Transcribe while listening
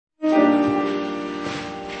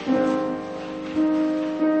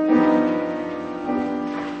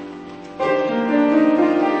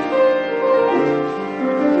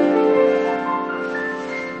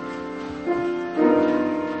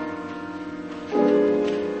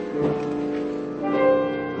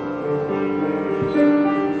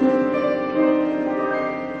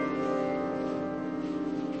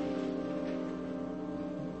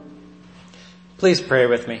Please pray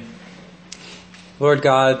with me. Lord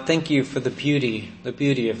God, thank you for the beauty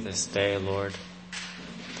of this day, Lord.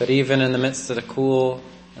 That even in the midst of the cool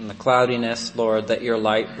and the cloudiness, Lord, that your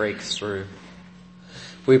light breaks through.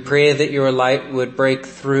 We pray that your light would break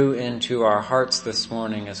through into our hearts this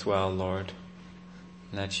morning as well, Lord.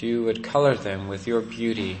 And that you would color them with your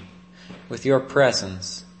beauty, with your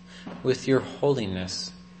presence, with your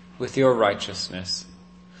holiness, with your righteousness.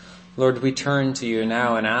 Lord, we turn to you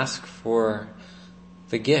now and ask for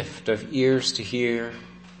the gift of ears to hear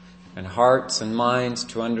and hearts and minds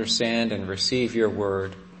to understand and receive your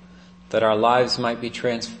word, that our lives might be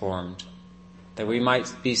transformed, that we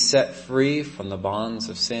might be set free from the bonds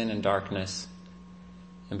of sin and darkness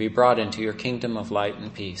and be brought into your kingdom of light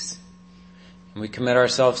and peace. And we commit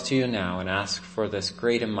ourselves to you now and ask for this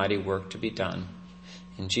great and mighty work to be done.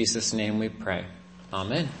 In Jesus' name we pray.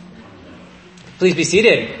 Amen. Please be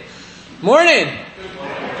seated. Morning.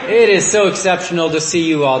 It is so exceptional to see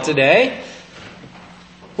you all today.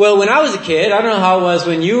 Well, when I was a kid, I don't know how it was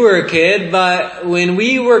when you were a kid, but when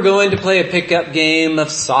we were going to play a pickup game of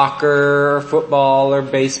soccer or football or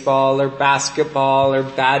baseball or basketball or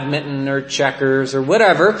badminton or checkers or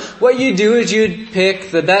whatever, what you do is you'd pick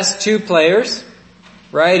the best two players,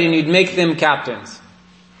 right? And you'd make them captains.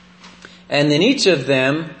 And then each of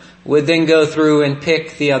them would then go through and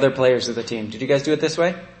pick the other players of the team. Did you guys do it this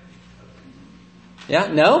way? Yeah?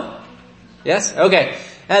 No? Yes? Okay.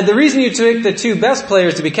 And the reason you took the two best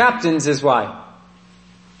players to be captains is why?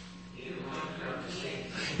 You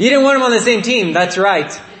didn't want them on the same team. That's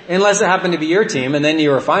right. Unless it happened to be your team, and then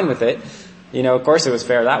you were fine with it. You know, of course it was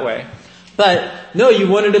fair that way. But no, you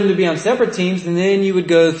wanted them to be on separate teams, and then you would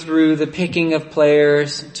go through the picking of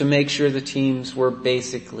players to make sure the teams were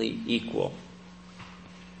basically equal.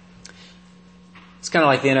 It's kind of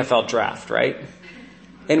like the NFL draft, right?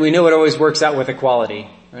 And we know it always works out with equality,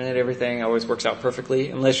 right? Everything always works out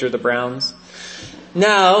perfectly, unless you're the Browns.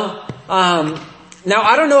 Now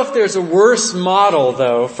I don't know if there's a worse model,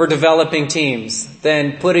 though, for developing teams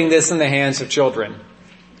than putting this in the hands of children.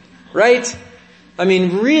 Right? I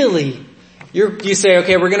mean, really, you say,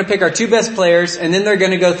 okay, we're going to pick our two best players, and then they're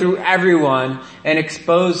going to go through everyone and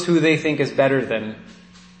expose who they think is better than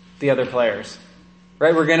the other players.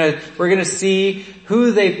 Right? We're gonna see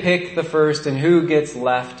who they pick the first and who gets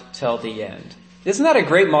left till the end. Isn't that a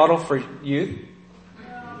great model for youth?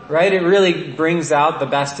 Right? It really brings out the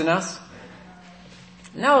best in us.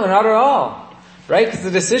 No, not at all. Right? Because the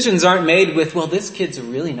decisions aren't made with, well, this kid's a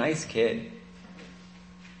really nice kid.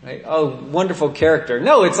 Right? Oh, wonderful character.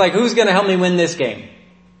 No, it's like, who's gonna help me win this game?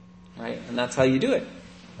 Right? And that's how you do it.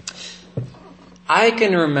 I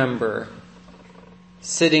can remember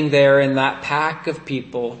sitting there in that pack of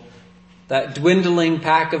people, that dwindling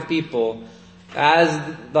pack of people,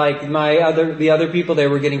 as like the other people, they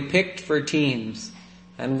were getting picked for teams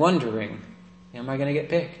and wondering, am I going to get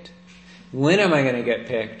picked? When am I going to get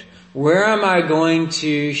picked? Where am I going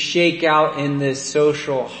to shake out in this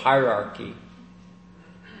social hierarchy?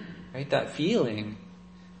 Right? That feeling,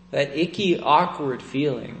 that icky, awkward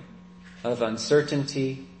feeling of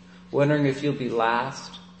uncertainty, wondering if you'll be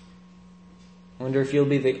last. Wonder if you'll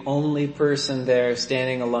be the only person there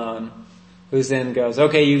standing alone who then goes,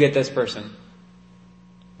 okay, you get this person.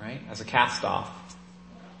 Right? As a cast off.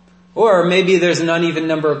 Or maybe there's an uneven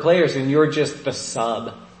number of players and you're just the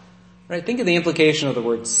sub. Right? Think of the implication of the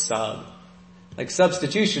word sub. Like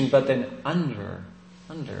substitution, but then under.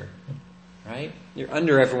 Right? You're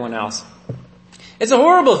under everyone else. It's a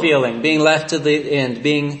horrible feeling, being left to the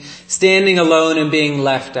end, standing alone and being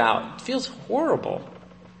left out. It feels horrible.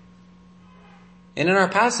 And in our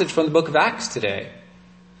passage from the book of Acts today,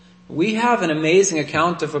 we have an amazing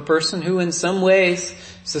account of a person who in some ways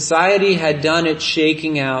society had done its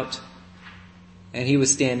shaking out and he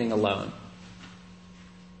was standing alone.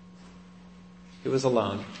 He was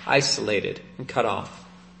alone, isolated, and cut off.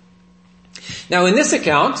 Now in this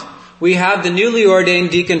account, we have the newly ordained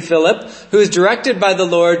deacon Philip, who is directed by the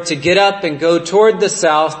Lord to get up and go toward the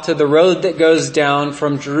south to the road that goes down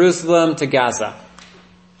from Jerusalem to Gaza.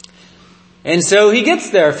 And so he gets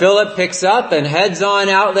there. Philip picks up and heads on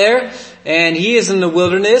out there, and he is in the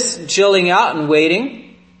wilderness, chilling out and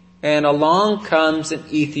waiting, and along comes an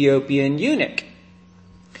Ethiopian eunuch.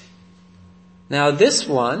 Now this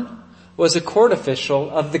one was a court official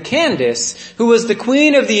of the Candace, who was the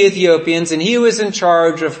queen of the Ethiopians, and he was in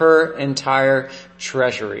charge of her entire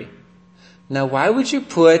treasury. Now why would you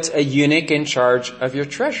put a eunuch in charge of your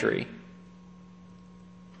treasury?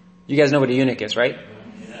 You guys know what a eunuch is, right?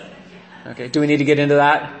 Okay, do we need to get into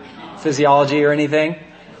that? Physiology or anything?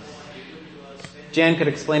 Jan could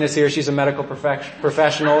explain us here. She's a medical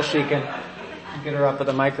professional. She can get her up with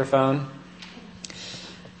a microphone.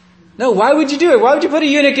 No, why would you do it? Why would you put a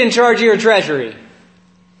eunuch in charge of your treasury?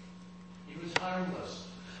 He was harmless.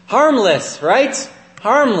 Harmless, right?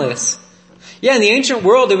 Harmless. Yeah, in the ancient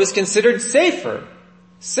world it was considered safer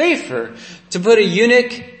to put a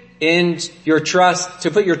eunuch in your trust, to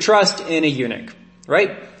put your trust in a eunuch,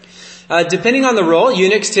 right? Depending on the role,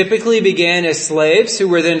 eunuchs typically began as slaves who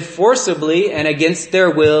were then forcibly and against their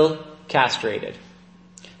will castrated.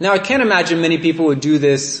 Now I can't imagine many people would do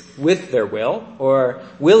this with their will or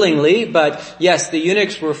willingly, but yes, the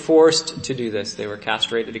eunuchs were forced to do this. They were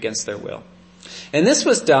castrated against their will. And this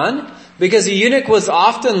was done because a eunuch was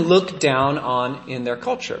often looked down on in their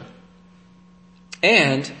culture.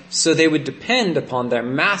 And so they would depend upon their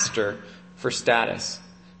master for status.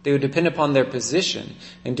 They would depend upon their position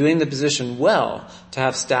and doing the position well to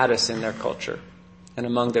have status in their culture and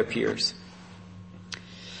among their peers.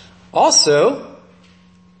 Also,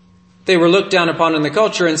 they were looked down upon in the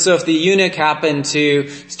culture, and so if the eunuch happened to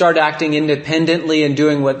start acting independently and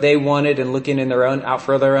doing what they wanted and looking out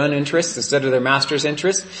for their own interests instead of their master's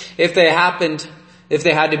interests, if they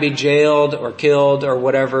had to be jailed or killed or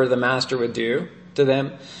whatever the master would do to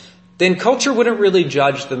them, then culture wouldn't really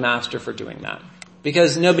judge the master for doing that,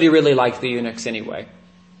 because nobody really liked the eunuchs anyway.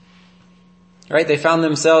 Right? They found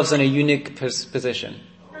themselves in a eunuch position.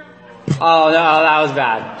 Oh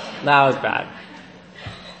no, that was bad.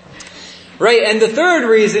 Right, and the third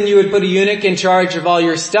reason you would put a eunuch in charge of all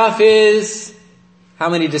your stuff is, how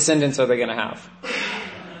many descendants are they going to have?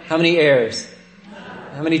 How many heirs?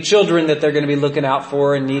 How many children that they're going to be looking out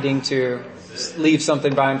for and needing to leave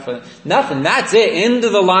something behind for them? Nothing. That's it. End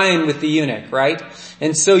of the line with the eunuch, right?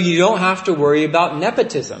 And so you don't have to worry about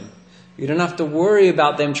nepotism. You don't have to worry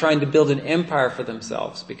about them trying to build an empire for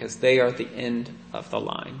themselves, because they are at the end of the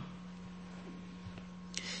line.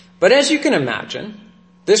 But as you can imagine,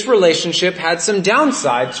 this relationship had some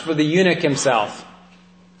downsides for the eunuch himself.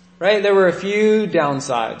 Right? There were a few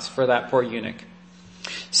downsides for that poor eunuch.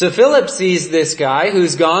 So Philip sees this guy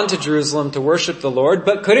who's gone to Jerusalem to worship the Lord,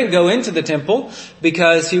 but couldn't go into the temple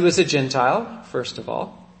because he was a Gentile, first of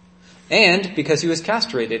all, and because he was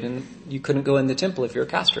castrated, and you couldn't go in the temple if you're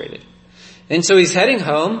castrated. And so he's heading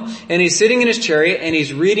home, and he's sitting in his chariot, and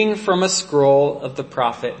he's reading from a scroll of the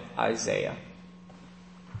prophet Isaiah.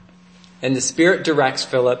 And the Spirit directs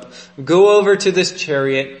Philip, go over to this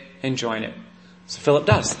chariot and join it. So Philip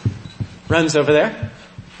does. Runs over there.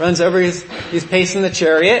 Runs over, he's pacing the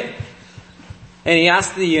chariot. And he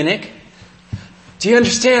asks the eunuch, do you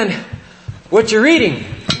understand what you're reading?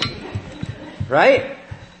 Right?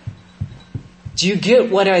 Do you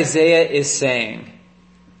get what Isaiah is saying?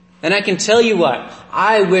 And I can tell you what,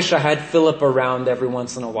 I wish I had Philip around every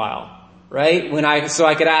once in a while. Right? So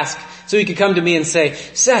I could ask, so he could come to me and say,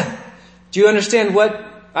 Seth, do you understand what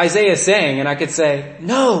Isaiah is saying? And I could say,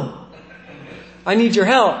 no, I need your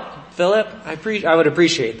help, Philip. I would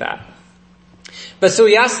appreciate that. But so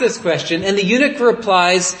he asks this question, and the eunuch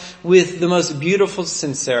replies with the most beautiful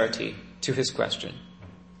sincerity to his question.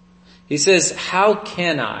 He says, how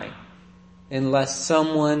can I unless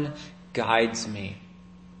someone guides me?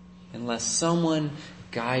 Unless someone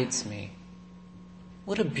guides me.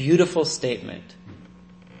 What a beautiful statement.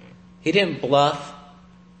 He didn't bluff.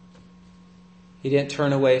 He didn't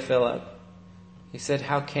turn away Philip. He said,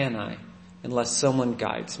 how can I unless someone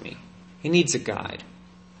guides me? He needs a guide.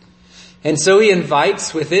 And so he invites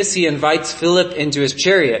Philip into his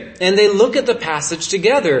chariot. And they look at the passage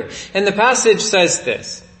together. And the passage says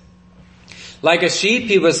this. Like a sheep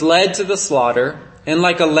he was led to the slaughter, and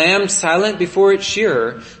like a lamb silent before its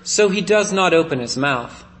shearer, so he does not open his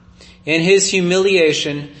mouth. In his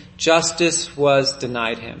humiliation, justice was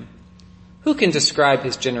denied him. Who can describe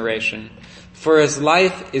his generation? For his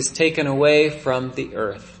life is taken away from the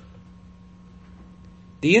earth.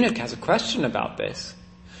 The eunuch has a question about this.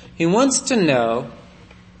 He wants to know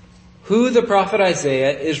who the prophet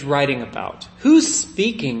Isaiah is writing about. Who's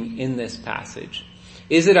speaking in this passage?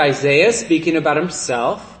 Is it Isaiah speaking about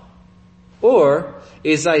himself? Or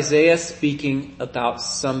is Isaiah speaking about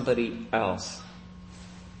somebody else?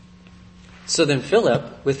 So then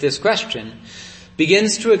Philip, with this question,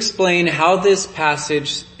 begins to explain how this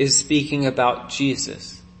passage is speaking about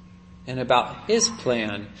Jesus and about his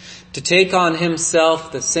plan to take on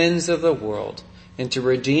himself the sins of the world and to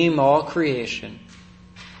redeem all creation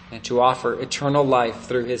and to offer eternal life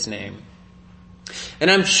through his name.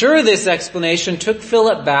 And I'm sure this explanation took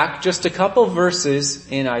Philip back just a couple verses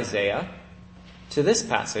in Isaiah to this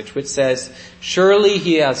passage, which says, surely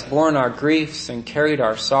he has borne our griefs and carried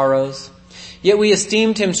our sorrows. Yet we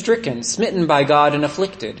esteemed him stricken, smitten by God, and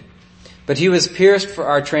afflicted. But he was pierced for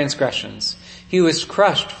our transgressions. He was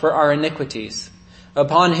crushed for our iniquities.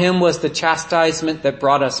 Upon him was the chastisement that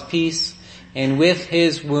brought us peace, and with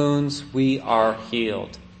his wounds we are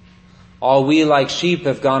healed. All we like sheep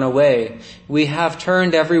have gone away. We have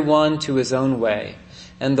turned every one to his own way,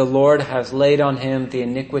 and the Lord has laid on him the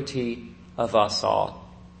iniquity of us all.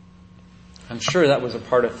 I'm sure that was a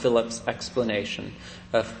part of Philip's explanation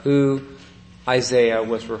of who Isaiah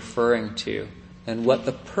was referring to and what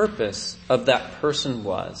the purpose of that person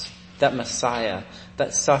was, that Messiah,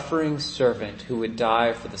 that suffering servant who would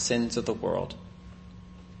die for the sins of the world.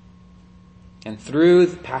 And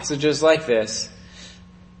through passages like this,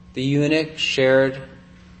 Philip shared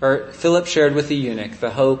with the eunuch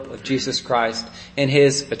the hope of Jesus Christ and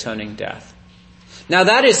his atoning death. Now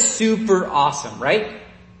that is super awesome, right?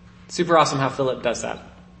 Super awesome how Philip does that.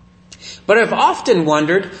 But I've often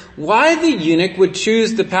wondered why the eunuch would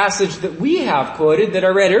choose the passage that we have quoted that I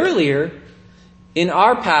read earlier in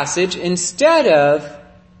our passage instead of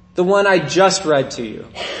the one I just read to you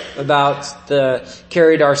about the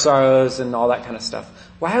carried our sorrows and all that kind of stuff.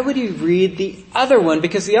 Why would he read the other one?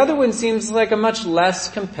 Because the other one seems like a much less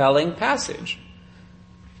compelling passage.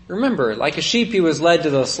 Remember, like a sheep he was led to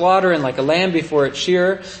the slaughter, and like a lamb before its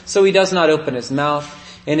shearer, so he does not open his mouth.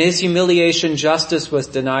 In his humiliation, justice was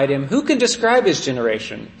denied him. Who can describe his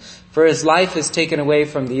generation? For his life is taken away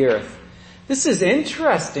from the earth. This is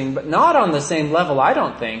interesting, but not on the same level, I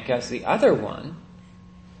don't think, as the other one.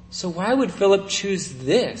 So why would Philip choose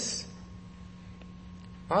this?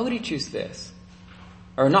 Why would he choose this?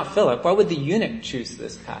 Or not Philip, why would the eunuch choose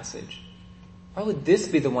this passage? Why would this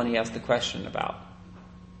be the one he asked the question about?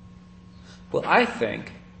 Well, I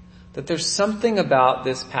think that there's something about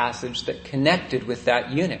this passage that connected with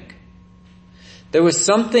that eunuch. There was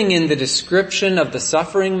something in the description of the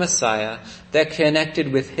suffering Messiah that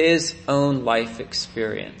connected with his own life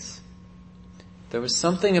experience. There was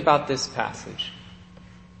something about this passage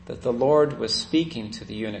that the Lord was speaking to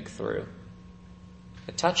the eunuch through.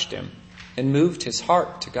 It touched him and moved his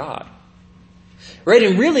heart to God. Right?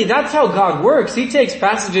 And really, that's how God works. He takes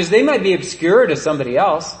passages, they might be obscure to somebody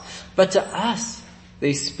else, but to us,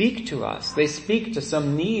 they speak to us. They speak to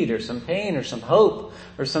some need or some pain or some hope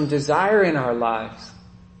or some desire in our lives.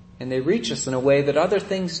 And they reach us in a way that other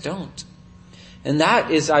things don't. And that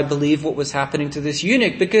is, I believe, what was happening to this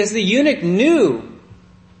eunuch, because the eunuch knew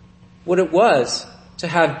what it was to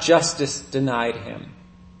have justice denied him.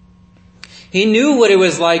 He knew what it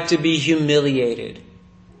was like to be humiliated.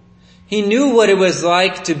 He knew what it was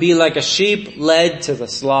like to be like a sheep led to the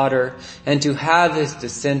slaughter and to have his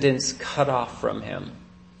descendants cut off from him.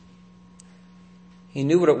 He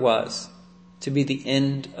knew what it was to be the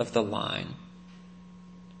end of the line.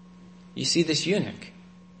 You see, this eunuch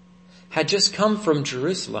had just come from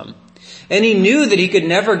Jerusalem, and he knew that he could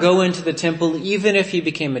never go into the temple even if he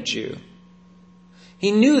became a Jew.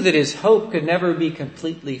 He knew that his hope could never be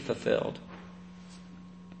completely fulfilled.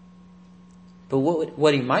 But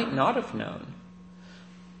what he might not have known,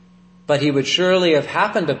 but he would surely have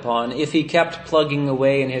happened upon if he kept plugging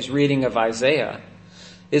away in his reading of Isaiah,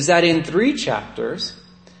 is that in 3 chapters,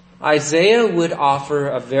 Isaiah would offer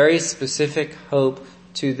a very specific hope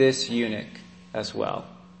to this eunuch as well.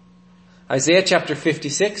 Isaiah chapter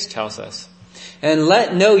 56 tells us, "And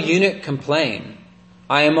let no eunuch complain,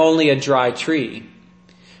 I am only a dry tree.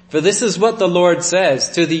 For this is what the Lord says,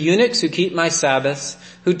 to the eunuchs who keep my Sabbaths,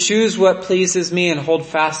 who choose what pleases me and hold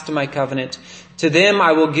fast to my covenant, to them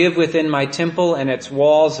I will give within my temple and its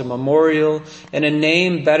walls a memorial and a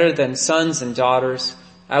name better than sons and daughters.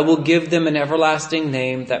 I will give them an everlasting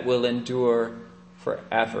name that will endure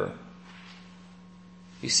forever."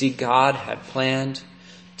 You see, God had planned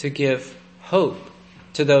to give hope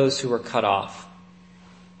to those who were cut off,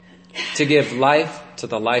 to give life to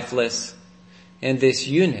the lifeless, and this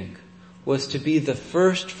eunuch was to be the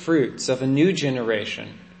first fruits of a new generation,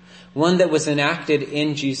 one that was enacted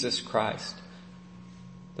in Jesus Christ,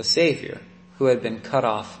 the Savior who had been cut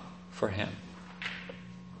off for him.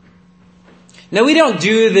 Now, we don't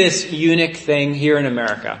do this eunuch thing here in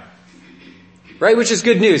America, right? Which is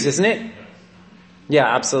good news, isn't it? Yeah,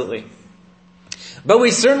 absolutely. But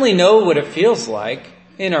we certainly know what it feels like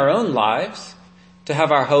in our own lives to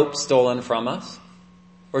have our hope stolen from us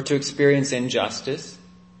or to experience injustice.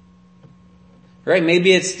 Right?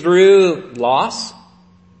 Maybe it's through loss.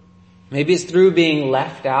 Maybe it's through being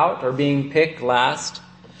left out or being picked last.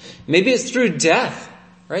 Maybe it's through death,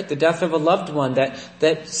 right? The death of a loved one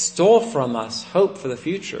that stole from us hope for the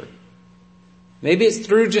future. Maybe it's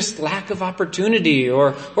through just lack of opportunity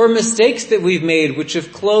or mistakes that we've made which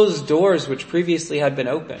have closed doors which previously had been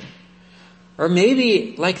open. Or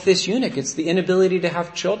maybe, like this eunuch, it's the inability to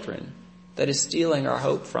have children that is stealing our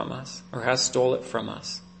hope from us or has stole it from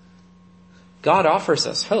us. God offers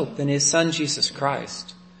us hope in his Son, Jesus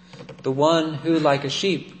Christ, the one who, like a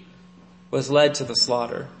sheep, was led to the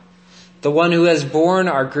slaughter, the one who has borne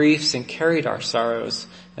our griefs and carried our sorrows,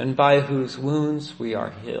 and by whose wounds we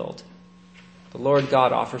are healed. The Lord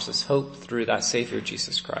God offers us hope through that Savior,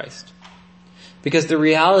 Jesus Christ. Because the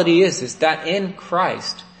reality is that in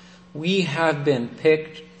Christ, we have been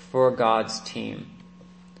picked for God's team.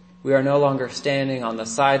 We are no longer standing on the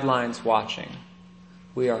sidelines watching.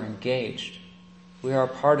 We are engaged. We are a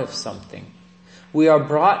part of something. We are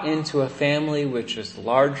brought into a family which is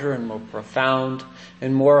larger and more profound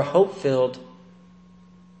and more hope-filled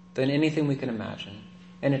than anything we can imagine.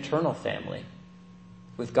 An eternal family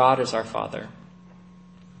with God as our Father.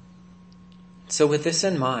 So with this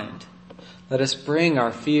in mind, let us bring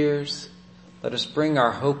our fears, let us bring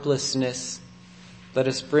our hopelessness, let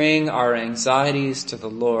us bring our anxieties to the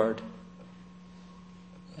Lord,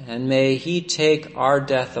 and may he take our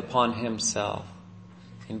death upon himself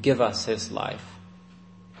and give us his life.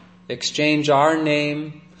 Exchange our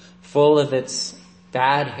name, full of its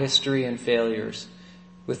bad history and failures,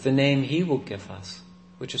 with the name he will give us,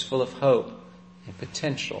 which is full of hope and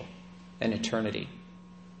potential and eternity.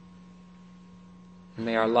 And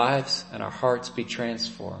may our lives and our hearts be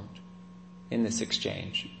transformed in this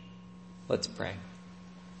exchange. Let's pray.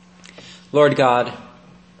 Lord God,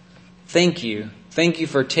 thank you. Thank you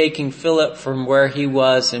for taking Philip from where he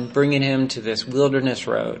was and bringing him to this wilderness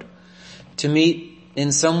road to meet,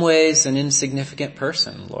 in some ways, an insignificant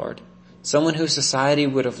person, Lord. Someone who society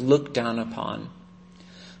would have looked down upon.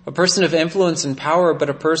 A person of influence and power, but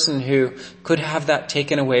a person who could have that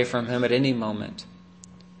taken away from him at any moment.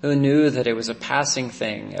 Who knew that it was a passing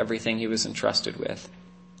thing, everything he was entrusted with.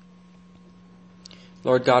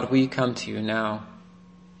 Lord God, we come to you now.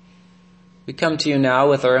 We come to you now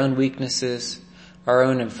with our own weaknesses, our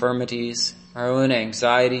own infirmities, our own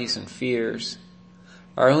anxieties and fears,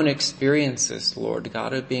 our own experiences, Lord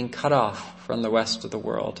God, of being cut off from the rest of the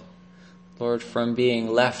world. Lord, from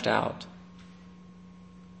being left out,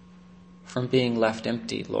 from being left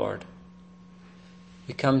empty, Lord.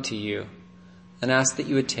 We come to you and ask that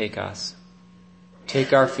you would take us.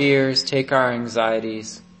 Take our fears, take our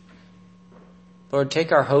anxieties. Lord,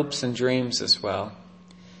 take our hopes and dreams as well.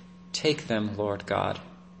 Take them, Lord God.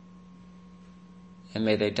 And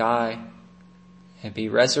may they die and be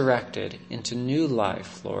resurrected into new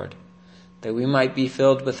life, Lord, that we might be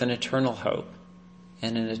filled with an eternal hope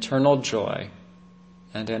and an eternal joy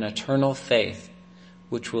and an eternal faith,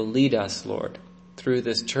 which will lead us, Lord, through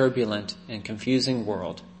this turbulent and confusing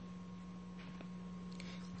world.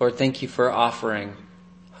 Lord, thank you for offering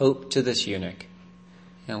hope to this eunuch.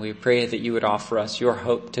 And we pray that you would offer us your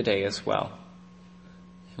hope today as well.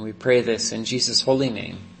 And we pray this in Jesus' holy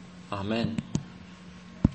name. Amen.